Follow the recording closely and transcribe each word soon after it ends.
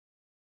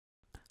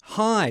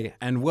Hi,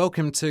 and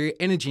welcome to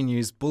Energy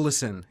News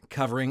Bulletin,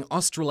 covering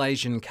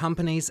Australasian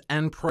companies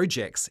and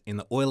projects in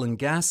the oil and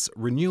gas,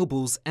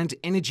 renewables and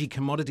energy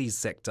commodities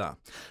sector.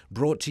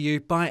 Brought to you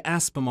by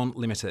Aspermont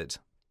Ltd.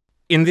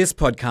 In this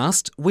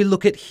podcast, we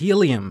look at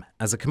helium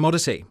as a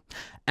commodity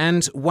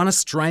and one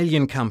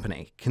Australian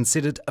company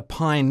considered a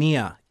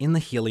pioneer in the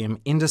helium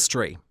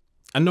industry.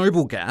 A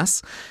noble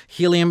gas,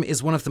 helium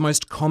is one of the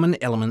most common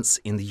elements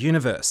in the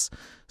universe.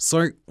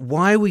 So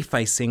why are we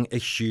facing a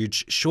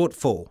huge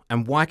shortfall,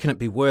 and why can it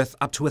be worth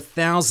up to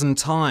 1,000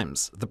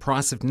 times the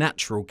price of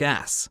natural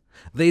gas?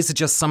 These are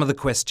just some of the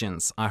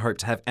questions I hope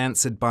to have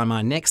answered by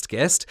my next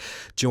guest,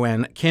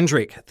 Joanne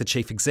Kendrick, the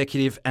Chief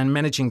Executive and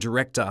Managing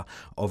Director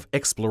of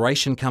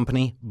exploration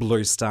company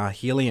Blue Star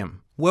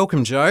Helium.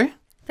 Welcome, Jo.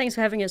 Thanks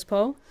for having us,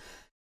 Paul.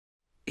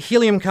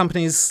 Helium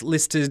companies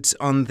listed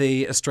on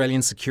the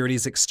Australian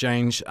Securities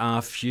Exchange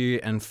are few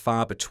and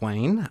far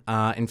between.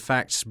 In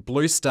fact,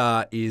 Blue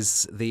Star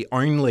is the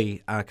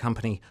only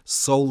company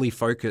solely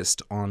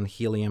focused on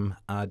helium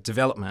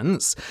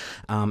developments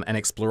and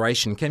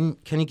exploration. Can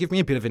you give me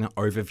a bit of an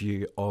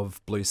overview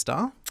of Blue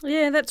Star?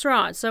 Yeah, that's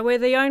right. So we're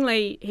the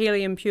only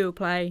helium pure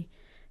play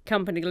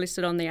company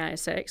listed on the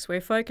ASX. We're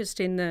focused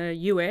in the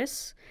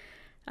US.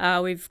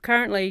 We've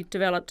currently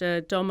developed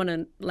a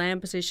dominant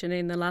land position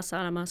in the Las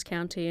Alamos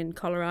County in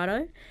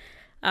Colorado,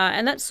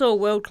 and that saw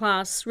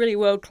really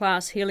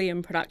world-class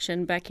helium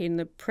production back in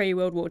the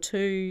pre-World War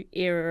II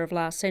era of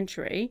last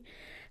century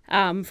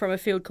from a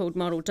field called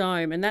Model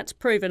Dome, and that's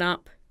proven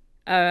up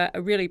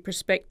a really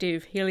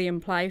prospective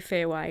helium play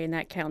fairway in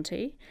that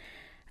county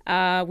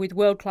with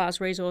world-class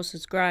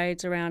resources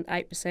grades around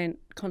 8%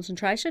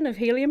 concentration of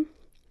helium.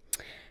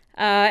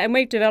 And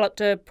we've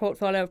developed a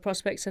portfolio of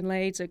prospects and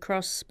leads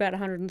across about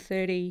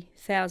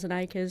 130,000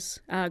 acres,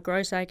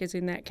 gross acres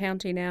in that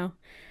county now.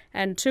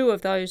 And two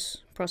of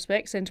those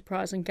prospects,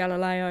 Enterprise and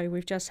Galileo,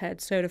 we've just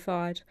had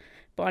certified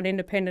by an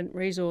independent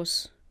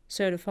resource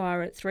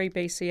certifier at 3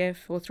 BCF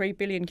or 3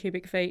 billion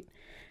cubic feet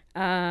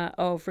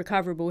of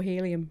recoverable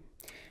helium.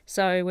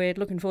 So we're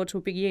looking forward to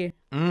a big year.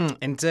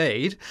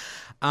 Indeed.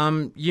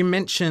 You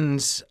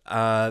mentioned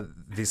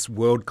this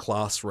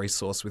world-class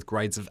resource with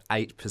grades of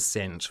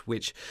 8%,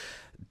 which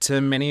to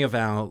many of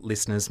our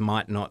listeners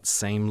might not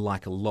seem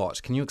like a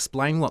lot. Can you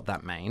explain what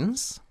that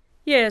means?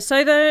 Yeah,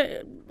 so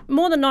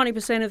more than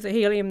 90% of the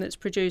helium that's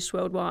produced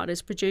worldwide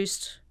is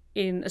produced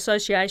in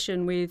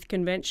association with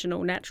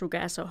conventional natural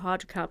gas or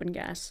hydrocarbon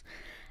gas,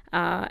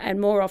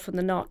 and more often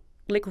than not,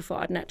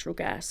 liquefied natural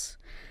gas.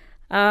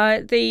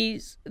 The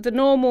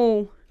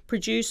normal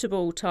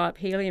producible type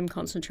helium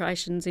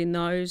concentrations in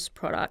those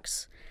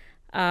products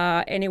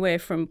are anywhere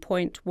from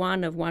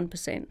 0.1 of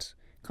 1%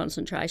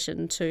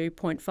 concentration to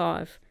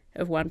 0.5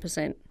 of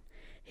 1%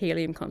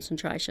 helium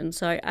concentration.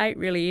 So 8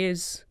 really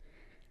is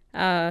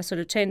sort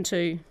of 10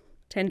 to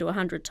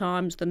 100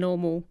 times the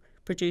normal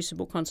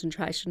producible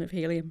concentration of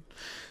helium.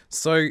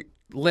 So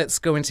let's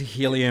go into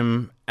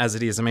helium as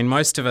it is. I mean,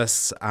 most of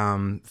us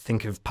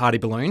think of party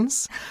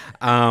balloons.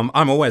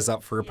 I'm always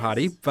up for a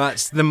party,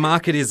 but the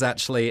market is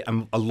actually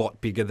a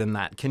lot bigger than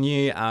that. Can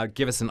you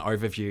give us an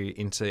overview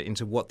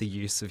into what the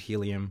use of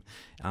helium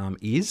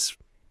is?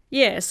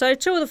 Yeah, so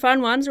two of the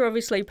fun ones are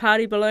obviously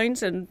party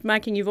balloons and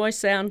making your voice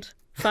sound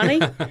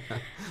funny.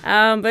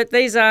 But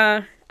these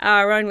are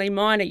only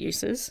minor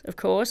uses, of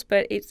course.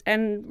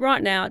 And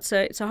right now it's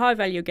a high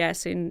value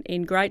gas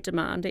in great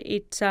demand.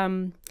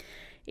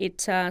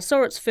 It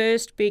saw its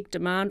first big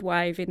demand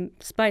wave in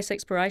the space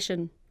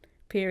exploration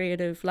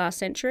period of last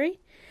century,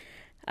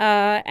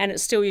 and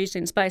it's still used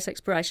in space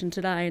exploration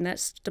today, and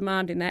that's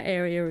demand in that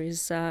area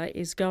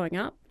is going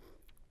up.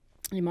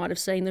 You might have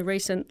seen the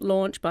recent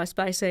launch by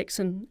SpaceX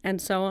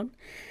and so on.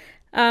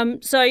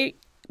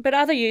 But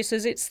other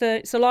uses, it's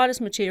the lightest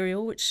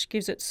material, which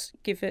gives its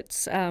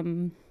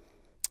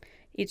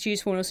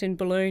usefulness in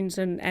balloons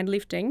and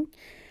lifting.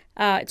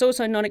 It's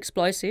also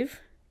non-explosive.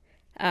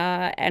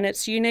 And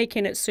it's unique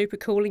in its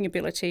supercooling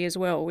ability as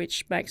well,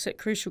 which makes it a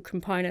crucial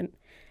component,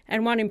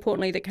 and one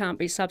importantly that can't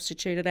be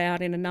substituted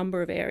out in a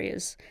number of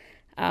areas.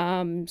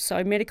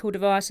 So medical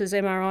devices,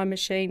 MRI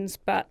machines,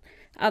 but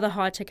other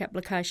high-tech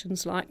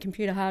applications like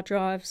computer hard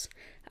drives,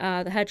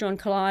 the Hadron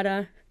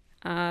Collider,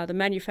 the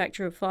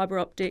manufacture of fibre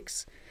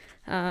optics,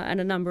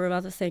 and a number of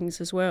other things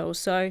as well.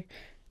 So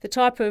the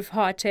type of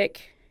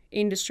high-tech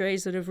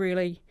industries that have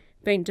really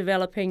been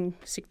developing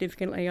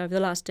significantly over the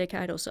last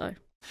decade or so.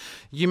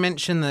 You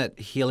mentioned that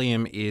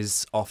helium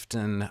is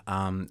often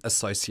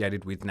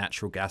associated with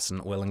natural gas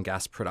and oil and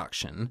gas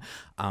production,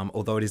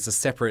 although it is a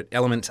separate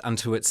element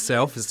unto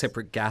itself, a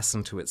separate gas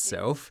unto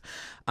itself.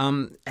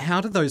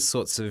 How does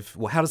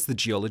the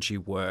geology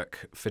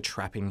work for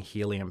trapping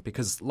helium?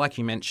 Because like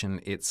you mentioned,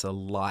 it's a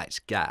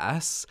light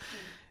gas,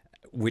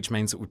 which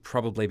means it would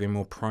probably be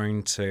more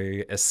prone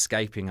to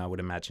escaping, I would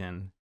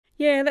imagine.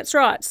 Yeah, that's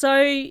right.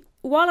 So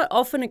while it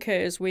often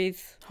occurs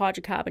with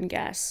hydrocarbon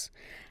gas,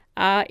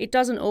 it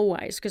doesn't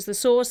always, because the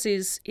source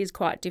is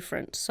quite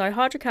different. So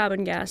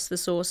hydrocarbon gas, the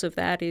source of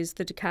that is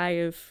the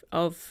decay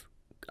of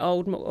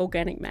old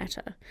organic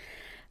matter.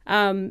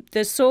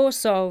 The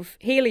source of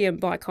helium,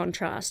 by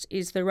contrast,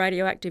 is the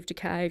radioactive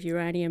decay of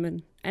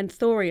uranium and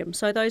thorium.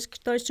 So those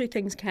two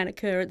things can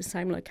occur at the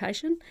same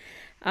location,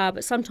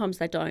 but sometimes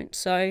they don't.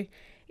 So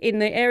in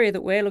the area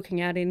that we're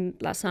looking at in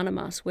Las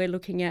Animas, we're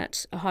looking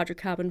at a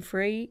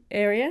hydrocarbon-free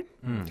area.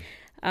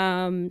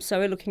 So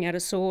we're looking at a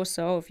source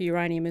of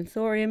uranium and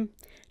thorium,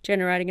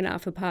 generating an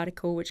alpha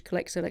particle which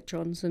collects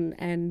electrons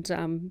and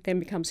then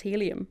becomes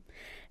helium.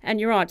 And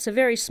you're right, it's a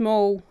very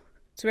small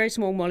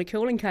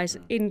molecule.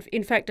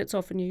 In fact, it's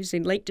often used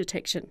in leak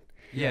detection,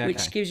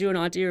 which gives you an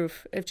idea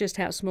of just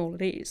how small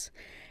it is.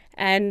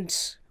 And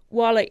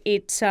while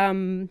it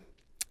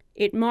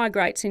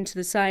migrates into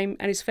the same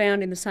and is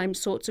found in the same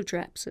sorts of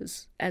traps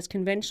as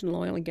conventional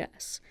oil and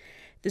gas,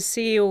 the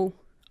seal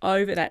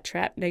over that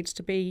trap needs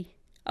to be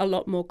a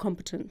lot more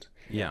competent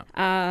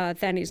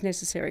than is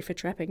necessary for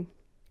trapping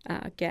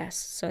gas.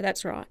 So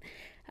that's right.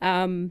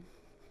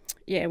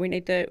 We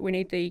need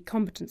the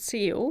competent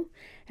seal,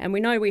 and we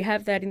know we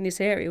have that in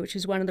this area, which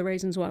is one of the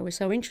reasons why we're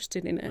so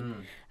interested in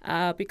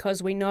it,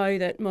 because we know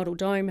that Model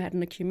Dome had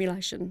an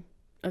accumulation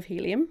of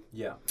helium.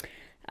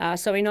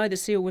 So we know the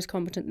seal was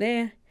competent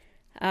there,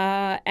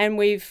 and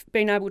we've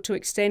been able to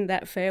extend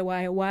that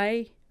fairway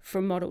away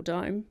from Model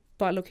Dome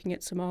by looking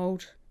at some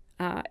old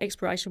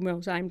exploration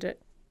wells aimed at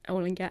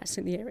oil and gas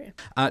in the area.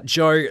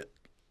 Jo,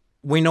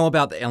 we know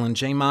about the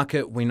LNG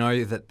market. We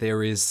know that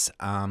there is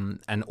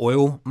an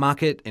oil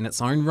market in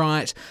its own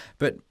right,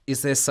 but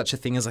is there such a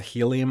thing as a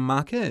helium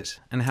market?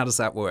 And how does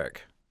that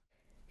work?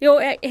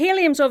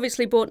 Helium's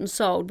obviously bought and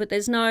sold, but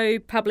there's no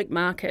public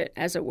market,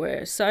 as it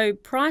were. So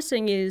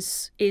pricing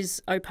is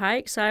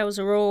opaque. Sales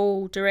are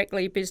all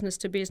directly business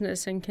to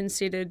business and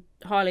considered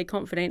highly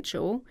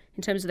confidential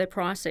in terms of their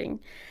pricing,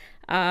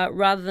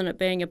 rather than it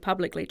being a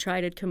publicly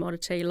traded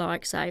commodity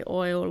like, say,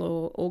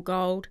 oil or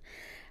gold.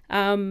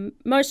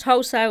 Most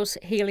wholesale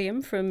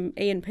helium from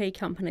E&P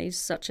companies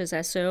such as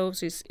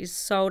ourselves is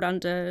sold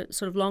under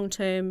sort of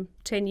long-term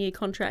 10-year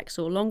contracts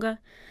or longer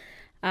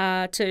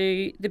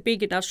to the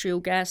big industrial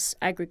gas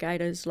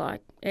aggregators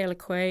like Air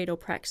Liquide or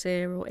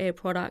Praxair or Air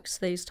Products,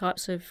 these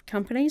types of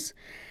companies.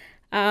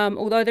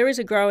 Although there is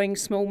a growing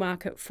small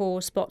market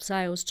for spot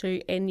sales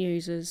to end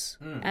users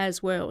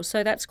as well.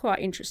 So that's quite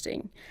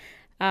interesting.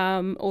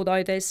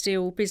 Although there's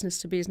still business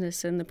to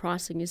business and the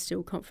pricing is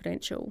still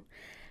confidential.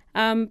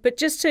 But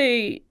just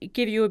to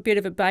give you a bit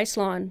of a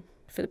baseline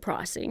for the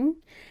pricing,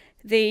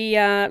 the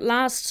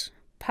last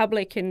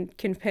public and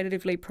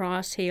competitively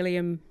priced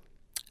helium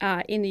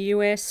in the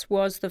US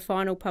was the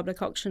final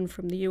public auction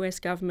from the US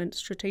government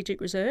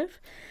strategic reserve.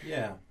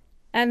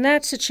 And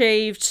that's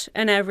achieved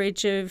an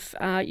average of,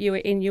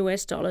 in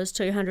US dollars,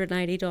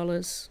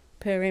 $280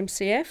 per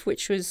MCF,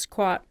 which was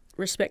quite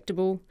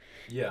respectable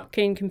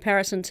in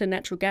comparison to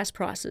natural gas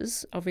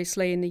prices,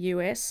 obviously, in the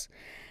US.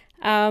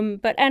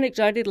 But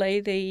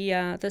anecdotally,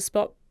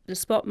 the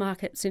spot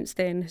market since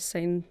then has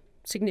seen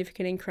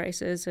significant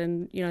increases,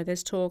 and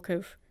there's talk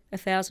of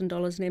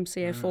 $1,000 an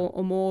MCF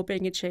or more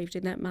being achieved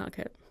in that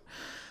market.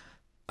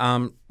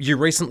 You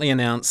recently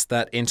announced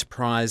that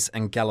Enterprise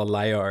and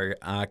Galileo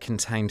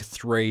contained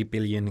 3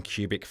 billion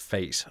cubic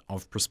feet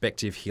of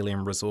prospective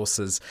helium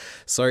resources.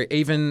 So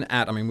even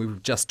at, we were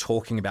just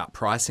talking about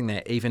pricing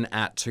there, even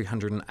at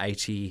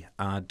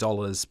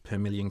 $280 per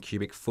million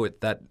cubic foot,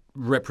 that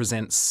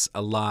represents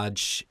a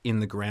large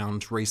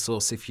in-the-ground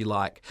resource, if you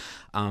like,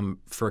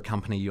 for a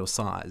company your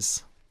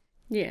size.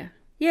 Yeah,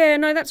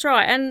 no, that's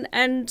right.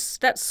 And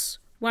that's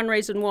one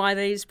reason why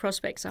these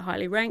prospects are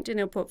highly ranked in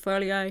our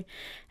portfolio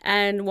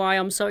and why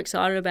I'm so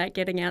excited about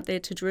getting out there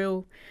to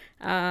drill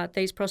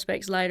these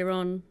prospects later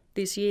on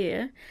this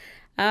year.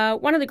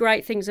 One of the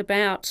great things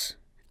about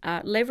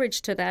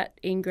leverage to that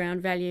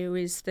in-ground value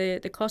is the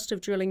cost of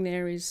drilling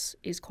there is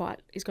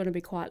going to be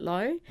quite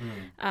low.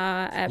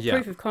 Our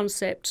proof of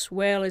concept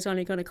well is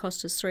only going to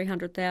cost us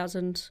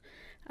 $300,000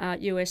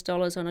 US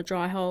dollars on a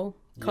dry hole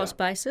cost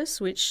basis,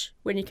 which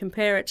when you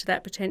compare it to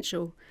that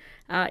potential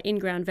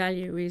in-ground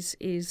value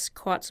is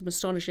quite some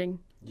astonishing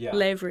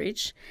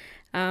leverage.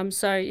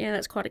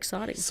 That's quite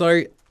exciting.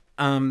 So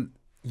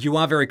you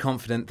are very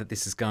confident that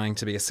this is going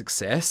to be a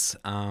success,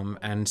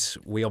 and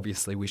we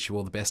obviously wish you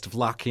all the best of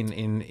luck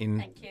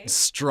in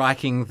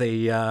striking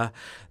the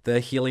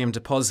helium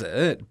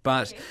deposit.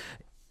 But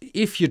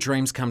if your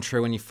dreams come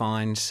true and you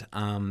find,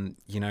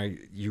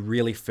 you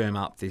really firm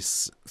up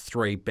this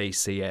 3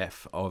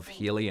 BCF of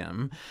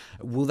helium,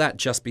 will that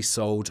just be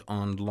sold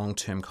on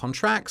long-term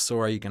contracts,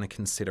 or are you going to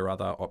consider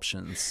other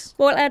options?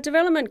 Well, our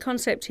development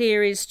concept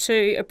here is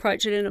to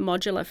approach it in a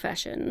modular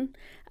fashion.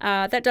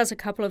 That does a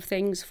couple of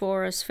things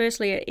for us.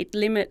 Firstly, it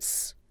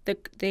limits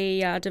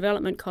the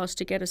development cost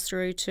to get us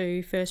through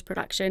to first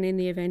production in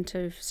the event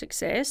of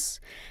success,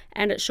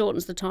 and it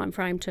shortens the time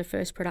frame to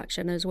first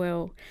production as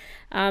well.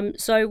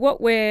 So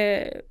what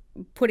we're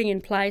putting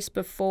in place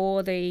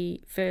before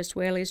the first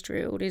well is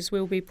drilled is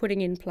we'll be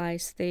putting in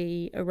place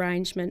the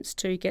arrangements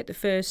to get the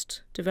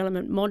first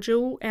development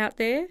module out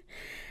there,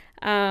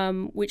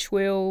 which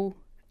will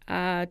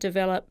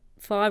develop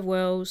 5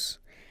 wells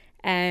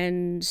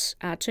and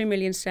 2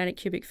 million standard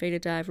cubic feet a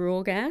day of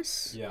raw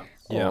gas, Yeah.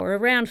 or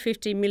around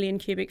 50 million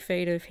cubic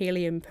feet of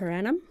helium per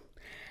annum.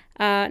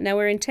 Now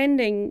we're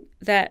intending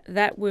that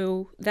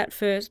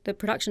the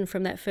production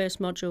from that first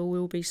module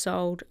will be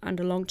sold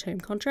under long-term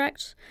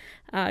contract,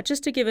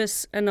 just to give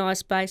us a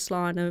nice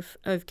baseline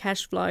of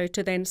cash flow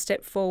to then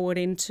step forward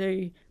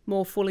into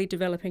more fully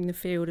developing the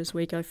field as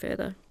we go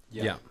further.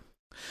 Yeah.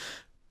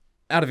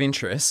 Out of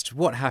interest,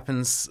 what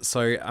happens?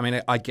 So, I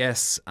mean, I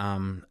guess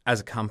as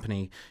a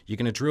company, you're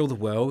going to drill the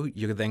well,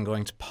 you're then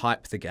going to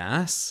pipe the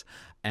gas,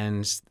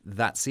 and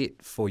that's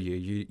it for you.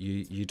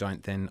 You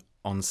don't then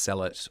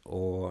on-sell it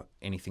or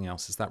anything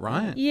else. Is that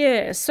right?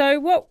 Yeah. So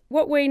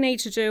what we need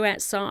to do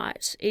at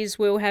site is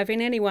we'll have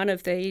in any one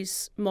of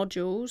these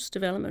modules,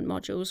 development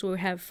modules, we'll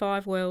have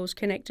 5 wells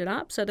connected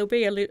up. So there'll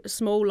be a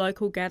small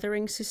local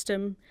gathering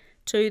system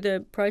to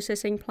the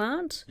processing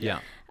plant. Yeah.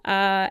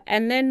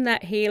 And then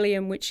that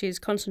helium, which is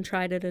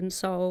concentrated and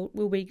sold,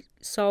 will be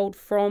sold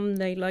from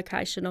the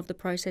location of the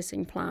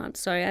processing plant.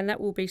 So, and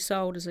that will be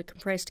sold as a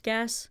compressed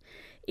gas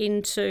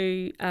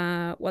into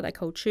what they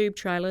call tube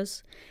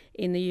trailers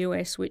in the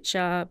US, which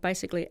are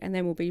basically, and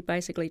then will be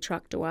basically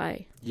trucked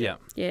away. Yeah.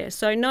 Yeah.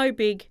 So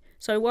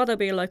So while there'll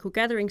be a local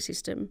gathering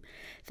system,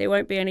 there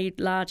won't be any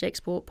large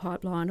export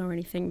pipeline or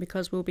anything,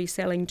 because we'll be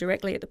selling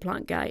directly at the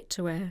plant gate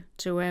to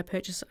our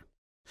purchaser.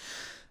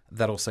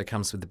 That also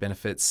comes with the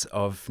benefits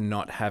of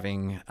not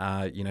having,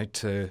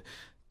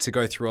 to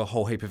go through a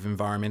whole heap of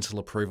environmental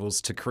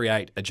approvals to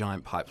create a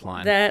giant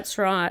pipeline. That's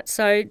right.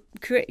 So,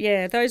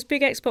 yeah, those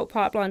big export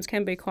pipelines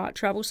can be quite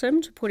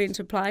troublesome to put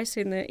into place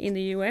in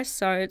the US.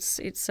 So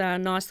it's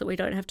nice that we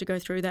don't have to go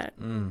through that.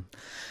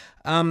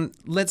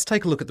 Let's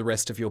take a look at the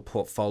rest of your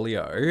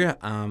portfolio.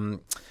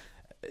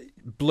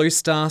 Blue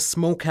Star,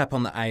 small cap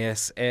on the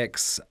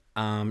ASX.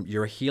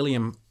 You're a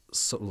helium.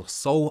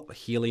 Sole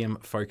helium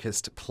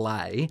focused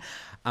play.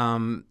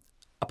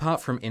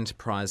 Apart from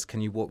Enterprise,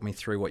 can you walk me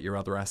through what your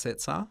other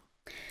assets are?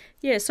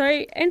 Yeah,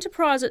 so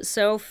Enterprise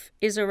itself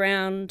is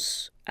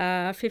around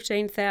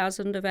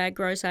 15,000 of our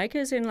gross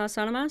acres in Las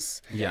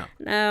Animas. Yeah.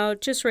 Now,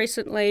 just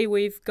recently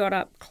we've got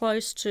up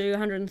close to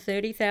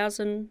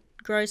 130,000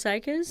 gross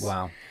acres.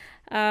 Wow.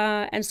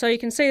 And so you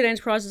can see that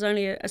Enterprise is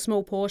only a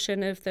small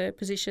portion of the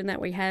position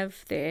that we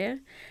have there.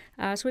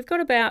 So we've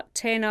got about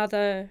 10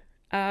 other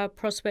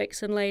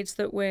prospects and leads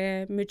that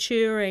we're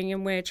maturing,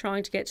 and we're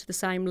trying to get to the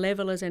same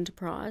level as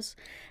Enterprise.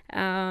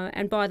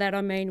 And by that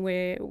I mean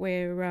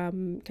we're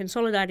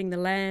consolidating the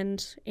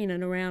land in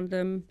and around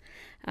them.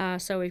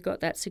 So we've got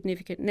that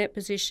significant net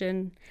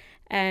position,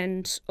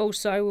 and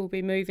also we'll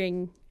be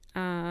moving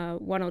 1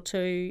 or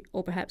 2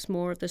 or perhaps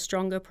more of the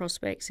stronger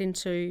prospects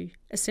into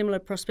a similar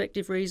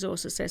prospective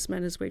resource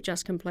assessment as we've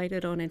just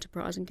completed on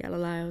Enterprise and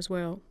Galileo as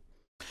well.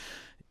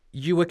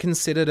 You were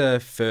considered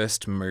a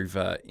first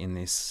mover in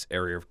this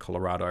area of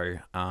Colorado.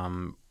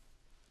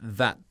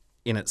 That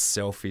in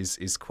itself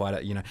is quite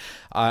a,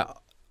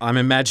 I'm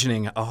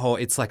imagining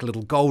it's like a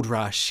little gold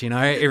rush,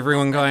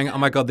 everyone going, oh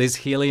my God, there's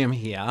helium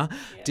here.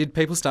 Yeah. Did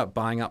people start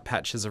buying up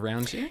patches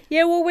around you?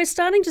 Yeah, well, we're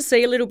starting to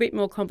see a little bit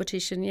more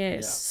competition,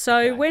 yes. Yeah. So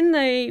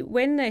Okay.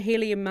 when the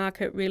helium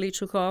market really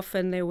took off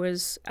and there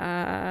was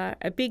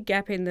a big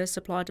gap in the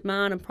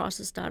supply-demand and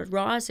prices started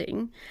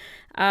rising,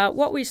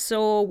 what we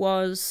saw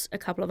was a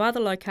couple of other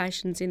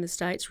locations in the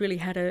States really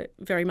had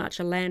very much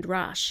a land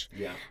rush.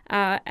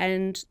 Yeah.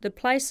 And the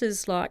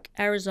places like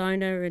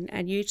Arizona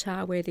and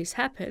Utah where this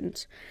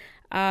happened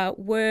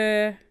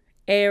were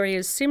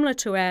areas similar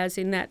to ours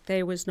in that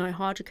there was no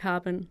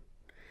hydrocarbon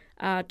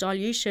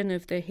dilution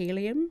of the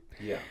helium.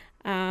 Yeah.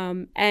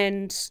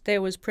 And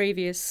there was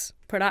previous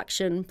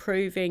production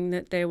proving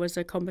that there was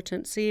a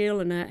competent seal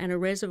and a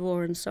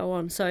reservoir and so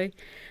on. So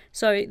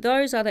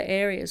those other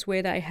areas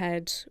where they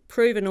had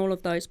proven all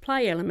of those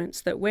play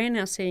elements that we're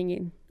now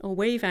seeing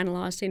we've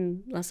analysed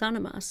in Las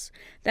Animas,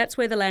 that's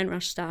where the land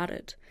rush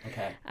started.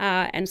 Okay.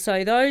 And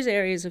so those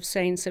areas have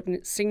seen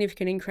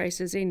significant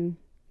increases in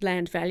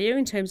land value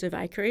in terms of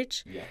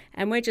acreage. Yeah.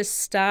 And we're just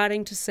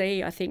starting to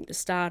see, I think, the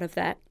start of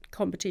that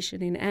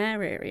competition in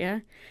our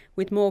area,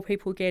 with more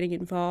people getting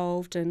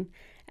involved and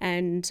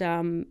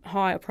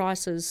higher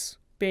prices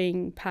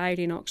being paid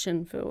in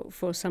auction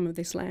for some of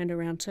this land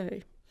around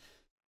too.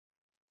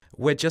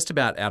 We're just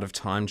about out of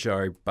time,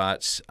 Joe,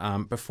 but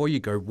before you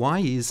go, why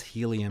is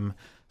helium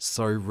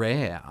so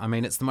rare? I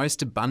mean, it's the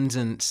most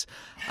abundant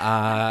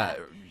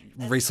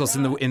resource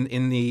right.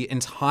 in the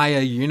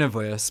entire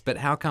universe, but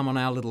how come on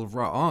our little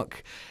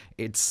rock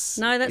it's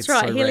No, that's it's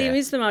right. so Helium rare?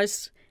 is the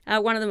most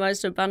one of the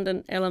most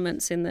abundant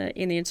elements in the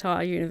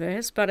entire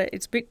universe, but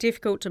it's a bit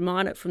difficult to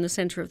mine it from the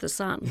centre of the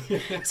sun.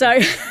 So,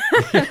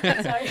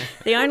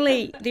 the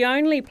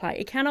only place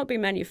it cannot be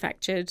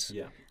manufactured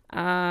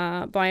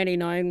by any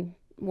known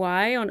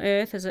way on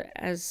Earth as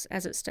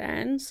it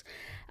stands.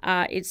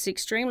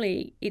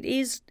 It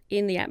is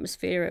in the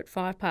atmosphere at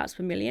 5 parts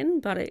per million,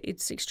 but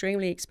it's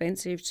extremely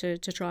expensive to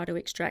try to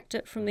extract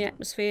it from the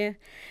atmosphere.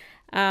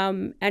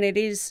 And it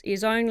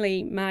is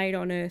only made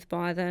on Earth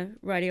by the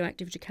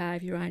radioactive decay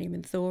of uranium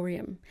and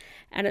thorium.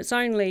 And it's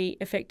only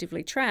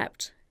effectively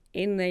trapped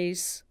in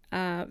these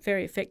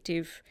very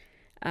effective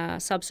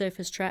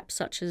subsurface traps,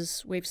 such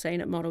as we've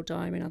seen at Model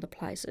Dome and other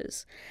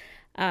places.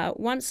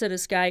 Once it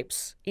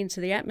escapes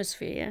into the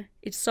atmosphere,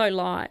 it's so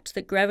light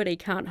that gravity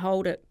can't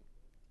hold it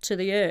to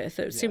the Earth.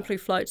 It simply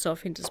floats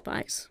off into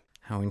space.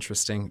 How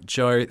interesting.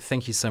 Jo,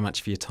 thank you so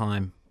much for your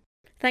time.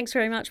 Thanks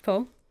very much,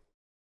 Paul.